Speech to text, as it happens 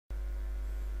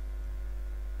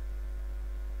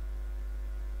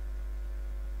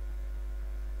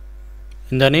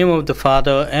In the name of the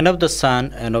Father, and of the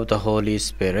Son, and of the Holy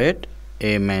Spirit.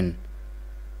 Amen.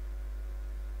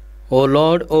 O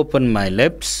Lord, open my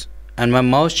lips, and my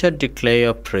mouth shall declare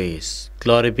your praise.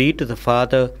 Glory be to the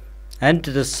Father, and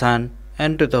to the Son,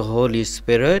 and to the Holy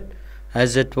Spirit,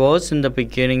 as it was in the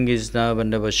beginning, is now,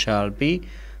 and ever shall be,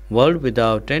 world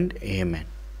without end. Amen.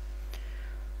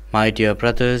 My dear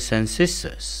brothers and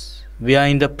sisters, we are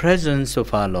in the presence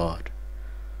of our Lord.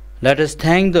 Let us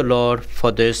thank the Lord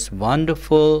for this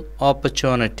wonderful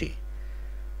opportunity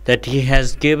that He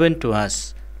has given to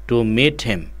us to meet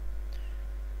Him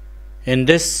in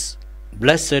this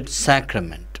blessed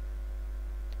sacrament.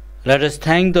 Let us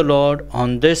thank the Lord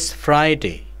on this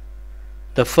Friday,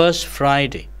 the first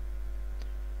Friday,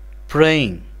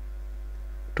 praying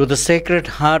to the Sacred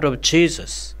Heart of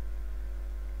Jesus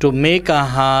to make our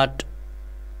heart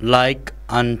like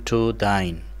unto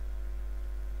thine,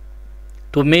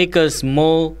 to make us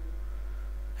more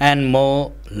and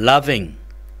more loving,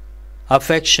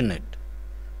 affectionate,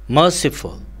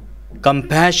 merciful,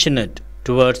 compassionate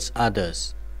towards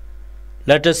others.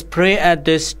 Let us pray at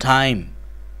this time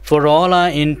for all our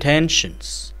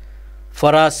intentions,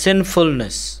 for our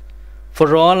sinfulness,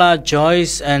 for all our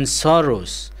joys and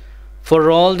sorrows, for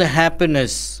all the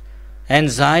happiness,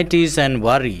 anxieties and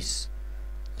worries.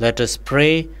 Let us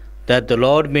pray that the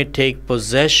Lord may take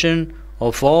possession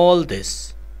of all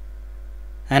this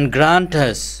and grant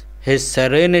us His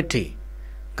serenity,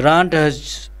 grant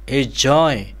us His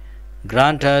joy,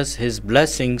 grant us His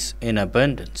blessings in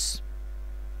abundance.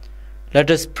 Let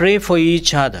us pray for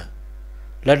each other.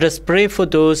 Let us pray for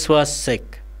those who are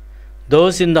sick,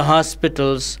 those in the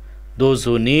hospitals, those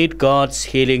who need God's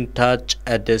healing touch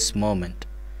at this moment.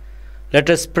 Let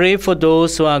us pray for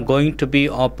those who are going to be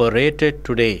operated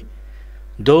today,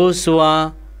 those who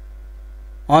are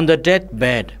on the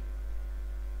deathbed,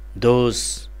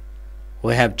 those who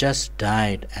have just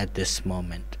died at this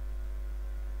moment.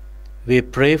 We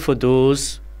pray for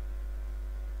those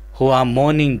who are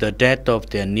mourning the death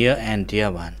of their near and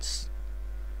dear ones.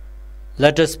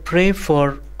 Let us pray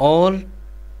for all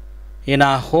in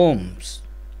our homes,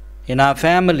 in our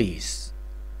families,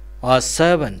 our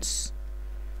servants,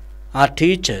 our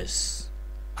teachers,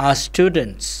 our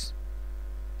students,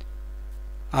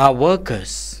 our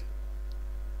workers.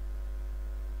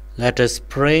 Let us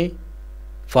pray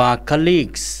for our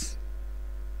colleagues,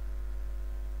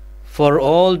 for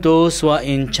all those who are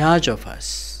in charge of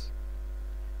us.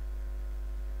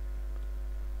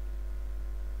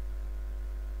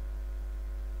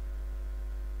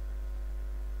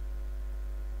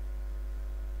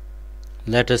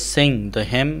 Let us sing the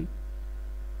hymn,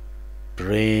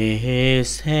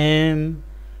 Praise Him,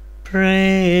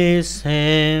 praise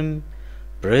Him.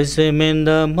 Praise Him in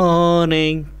the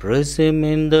morning, praise Him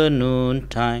in the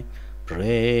noontime.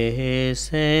 Praise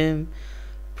Him,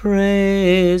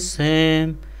 praise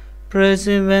Him. Praise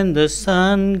Him when the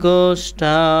sun goes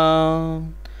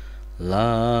down.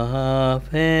 Love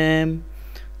Him,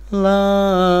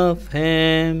 love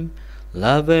Him.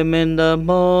 Love Him in the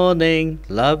morning,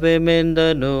 love Him in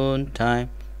the noontime.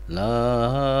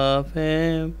 Love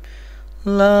Him,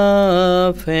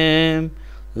 love Him.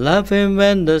 Love Him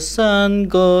when the sun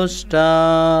goes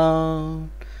down.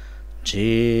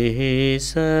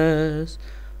 Jesus,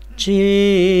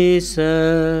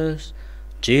 Jesus,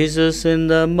 Jesus in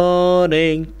the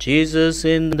morning, Jesus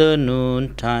in the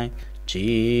noontime.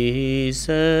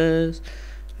 Jesus,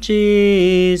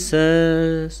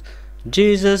 Jesus,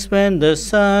 Jesus when the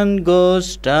sun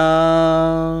goes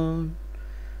down.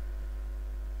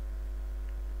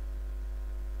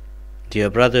 Dear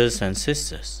brothers and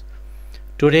sisters,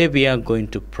 today we are going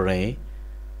to pray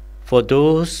for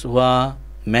those who are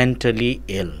mentally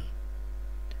ill,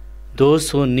 those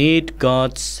who need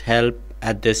God's help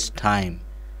at this time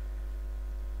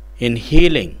in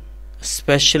healing,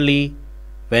 especially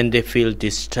when they feel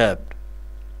disturbed,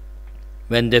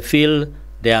 when they feel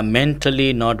they are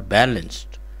mentally not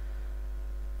balanced,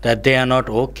 that they are not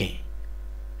okay,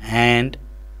 and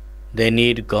they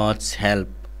need God's help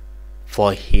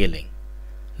for healing.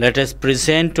 Let us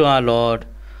present to our Lord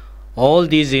all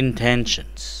these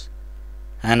intentions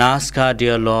and ask our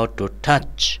dear Lord to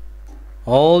touch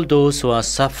all those who are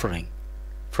suffering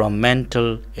from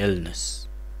mental illness.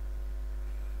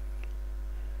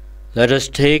 Let us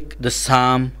take the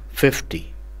Psalm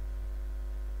 50.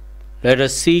 Let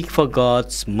us seek for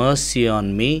God's mercy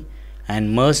on me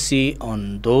and mercy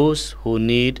on those who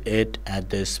need it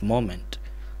at this moment.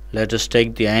 Let us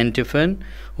take the antiphon.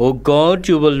 O God,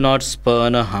 you will not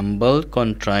spurn a humble,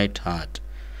 contrite heart.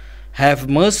 Have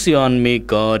mercy on me,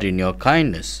 God, in your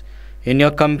kindness. In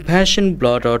your compassion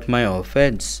blot out my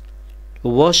offense.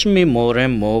 Wash me more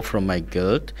and more from my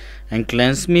guilt and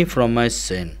cleanse me from my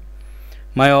sin.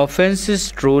 My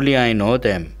offenses truly I know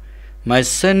them. My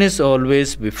sin is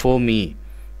always before me.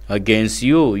 Against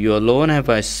you, you alone have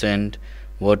I sinned.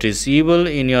 What is evil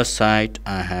in your sight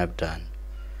I have done.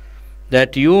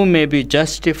 That you may be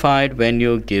justified when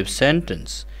you give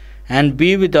sentence, and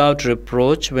be without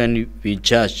reproach when we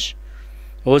judge.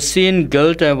 O see, in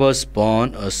guilt I was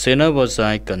born, a sinner was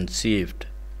I conceived.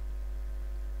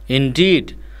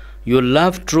 Indeed, you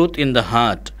love truth in the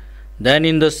heart. Then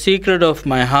in the secret of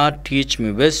my heart teach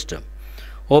me wisdom.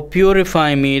 O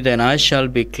purify me, then I shall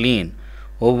be clean.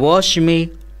 O wash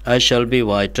me, I shall be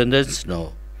whiter than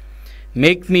snow.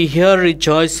 Make me hear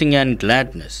rejoicing and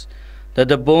gladness, that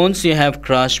the bones you have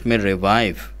crushed may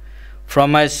revive.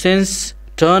 From my sins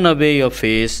turn away your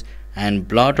face, and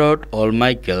blot out all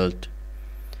my guilt.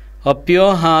 A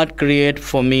pure heart create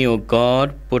for me, O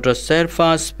God, put a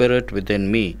steadfast spirit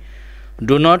within me.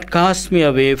 Do not cast me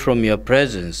away from your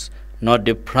presence, nor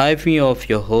deprive me of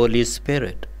your Holy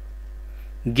Spirit.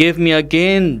 Give me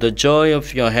again the joy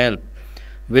of your help.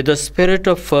 With the spirit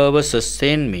of fervor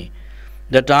sustain me,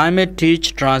 that I may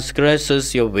teach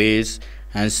transgressors your ways,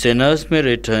 and sinners may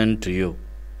return to you.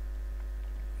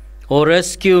 O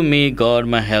rescue me, God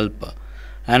my helper,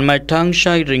 and my tongue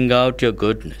shall ring out your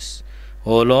goodness.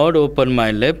 O Lord, open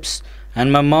my lips,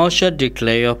 and my mouth shall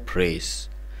declare your praise.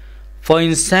 For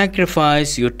in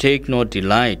sacrifice you take no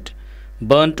delight.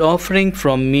 Burnt offering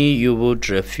from me you would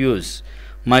refuse.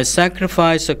 My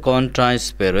sacrifice a contrite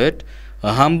spirit,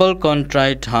 a humble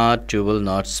contrite heart you will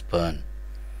not spurn.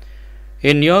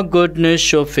 In your goodness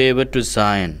show favor to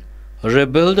Zion.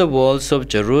 Rebuild the walls of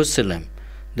Jerusalem.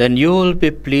 Then you will be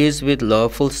pleased with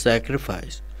lawful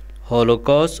sacrifice,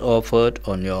 holocaust offered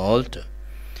on your altar.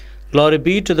 Glory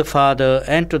be to the Father,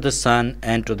 and to the Son,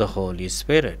 and to the Holy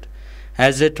Spirit,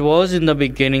 as it was in the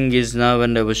beginning, is now,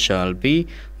 and ever shall be,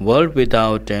 world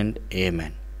without end.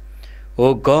 Amen.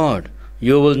 O God,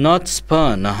 you will not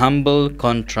spurn a humble,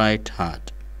 contrite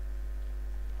heart.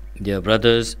 Dear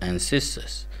brothers and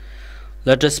sisters,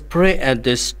 let us pray at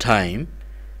this time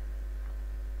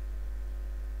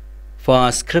for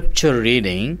our scripture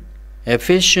reading,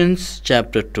 Ephesians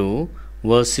chapter 2,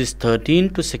 verses 13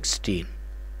 to 16.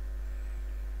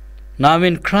 Now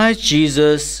in Christ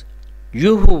Jesus,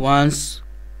 you who once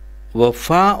were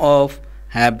far off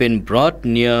have been brought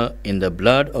near in the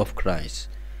blood of Christ.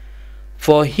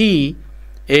 For he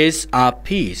is our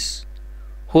peace,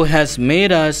 who has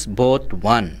made us both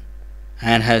one,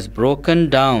 and has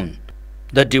broken down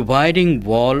the dividing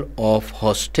wall of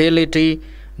hostility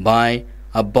by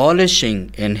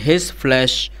abolishing in his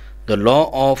flesh the law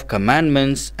of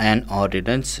commandments and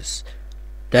ordinances,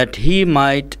 that he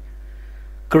might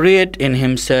create in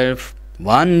himself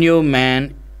one new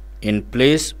man in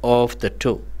place of the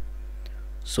two,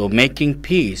 so making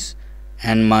peace,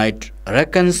 and might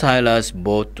reconcile us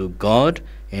both to God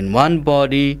in one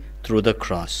body through the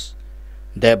cross,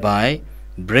 thereby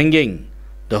bringing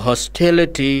the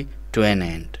hostility to an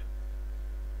end.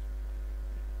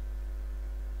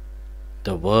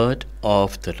 The word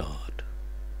of the Lord.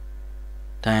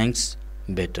 Thanks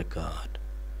be to God.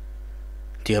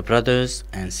 Dear brothers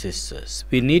and sisters,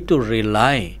 we need to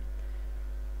rely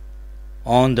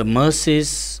on the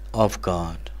mercies of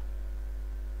God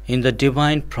in the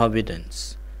divine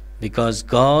providence, because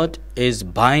God is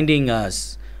binding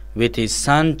us with His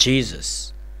Son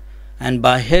Jesus, and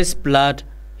by His blood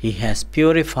He has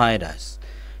purified us.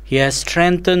 He has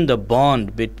strengthened the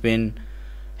bond between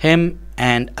Him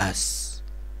and us.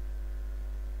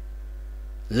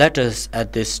 Let us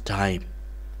at this time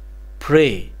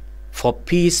pray for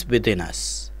peace within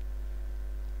us,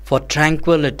 for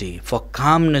tranquility, for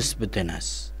calmness within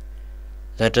us.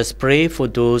 Let us pray for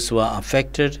those who are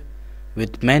affected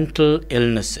with mental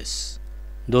illnesses,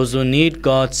 those who need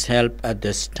God's help at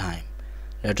this time.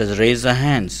 Let us raise our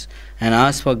hands and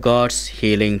ask for God's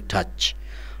healing touch.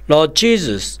 Lord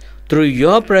Jesus, through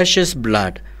your precious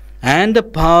blood and the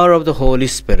power of the Holy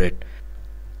Spirit,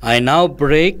 I now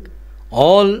break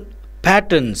all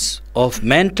patterns of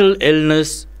mental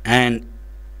illness and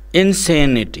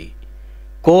insanity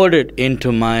coded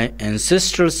into my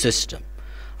ancestral system.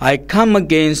 I come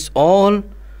against all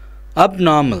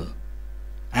abnormal,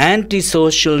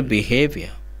 antisocial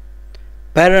behavior,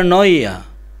 paranoia,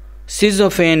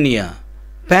 schizophrenia,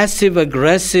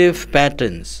 passive-aggressive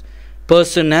patterns,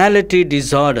 personality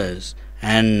disorders,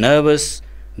 and nervous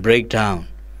breakdown.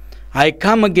 I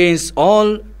come against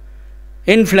all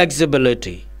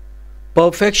inflexibility,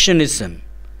 perfectionism,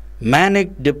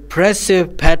 manic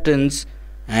depressive patterns,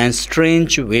 and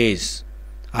strange ways.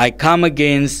 I come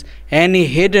against any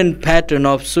hidden pattern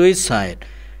of suicide,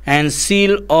 and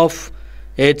seal of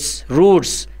its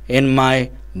roots in my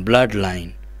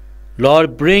bloodline.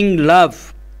 Lord, bring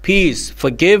love, peace,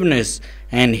 forgiveness,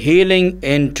 and healing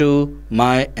into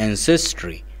my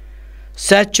ancestry.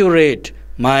 Saturate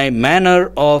my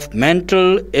manner of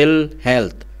mental ill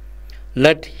health.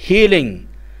 Let healing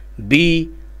be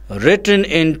written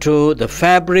into the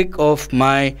fabric of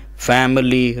my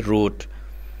family root.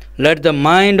 Let the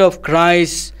mind of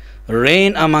Christ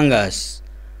reign among us.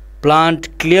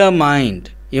 Plant clear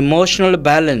mind, emotional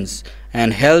balance,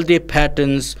 and healthy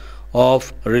patterns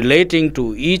of relating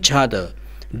to each other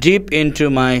deep into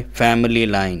my family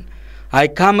line. I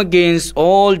come against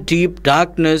all deep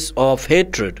darkness of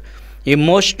hatred,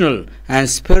 emotional and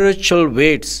spiritual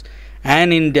weights,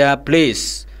 and in their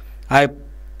place I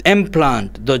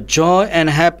implant the joy and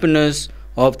happiness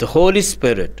of the Holy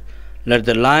Spirit. Let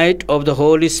the light of the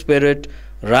Holy Spirit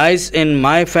rise in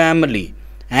my family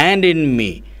and in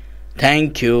me.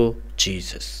 Thank you,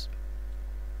 Jesus.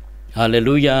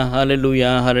 Hallelujah,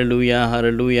 hallelujah, hallelujah,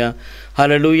 hallelujah,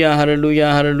 hallelujah,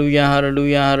 hallelujah, hallelujah,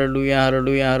 hallelujah, hallelujah, hallelujah,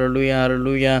 hallelujah,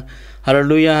 hallelujah,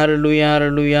 hallelujah, hallelujah,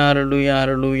 hallelujah, hallelujah,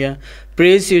 hallelujah.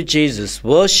 Praise you, Jesus.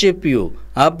 Worship you,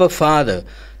 Abba Father.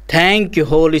 Thank you,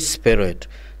 Holy Spirit.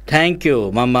 Thank you,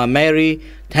 Mama Mary.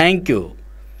 Thank you,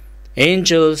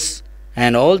 angels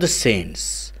and all the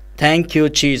saints. Thank you,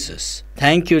 Jesus.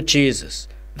 Thank you, Jesus.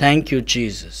 Thank you,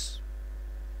 Jesus.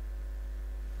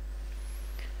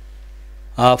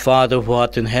 Our Father who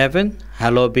art in heaven,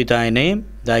 hallowed be thy name.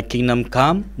 Thy kingdom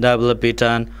come, thy will be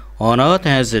done on earth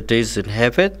as it is in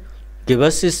heaven. Give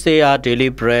us this day our daily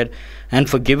bread, and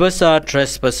forgive us our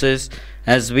trespasses,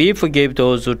 as we forgive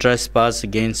those who trespass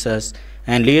against us.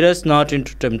 And lead us not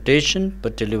into temptation,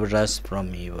 but deliver us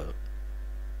from evil.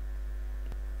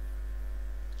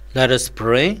 Let us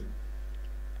pray.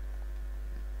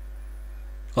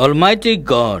 Almighty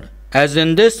God, as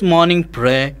in this morning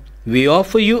prayer, we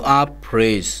offer you our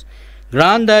praise.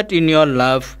 Grant that in your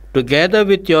love, together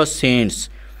with your saints,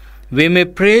 we may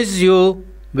praise you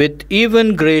with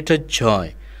even greater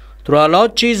joy. Through our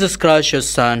Lord Jesus Christ, your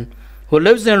Son, who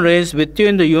lives and reigns with you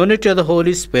in the unity of the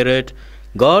Holy Spirit,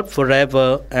 God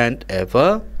forever and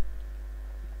ever.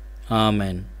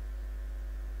 Amen.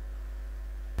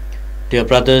 Dear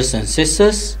brothers and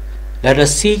sisters, let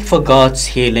us seek for God's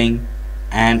healing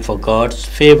and for God's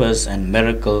favors and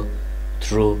miracle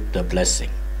through the blessing.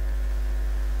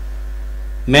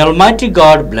 May Almighty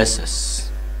God bless us,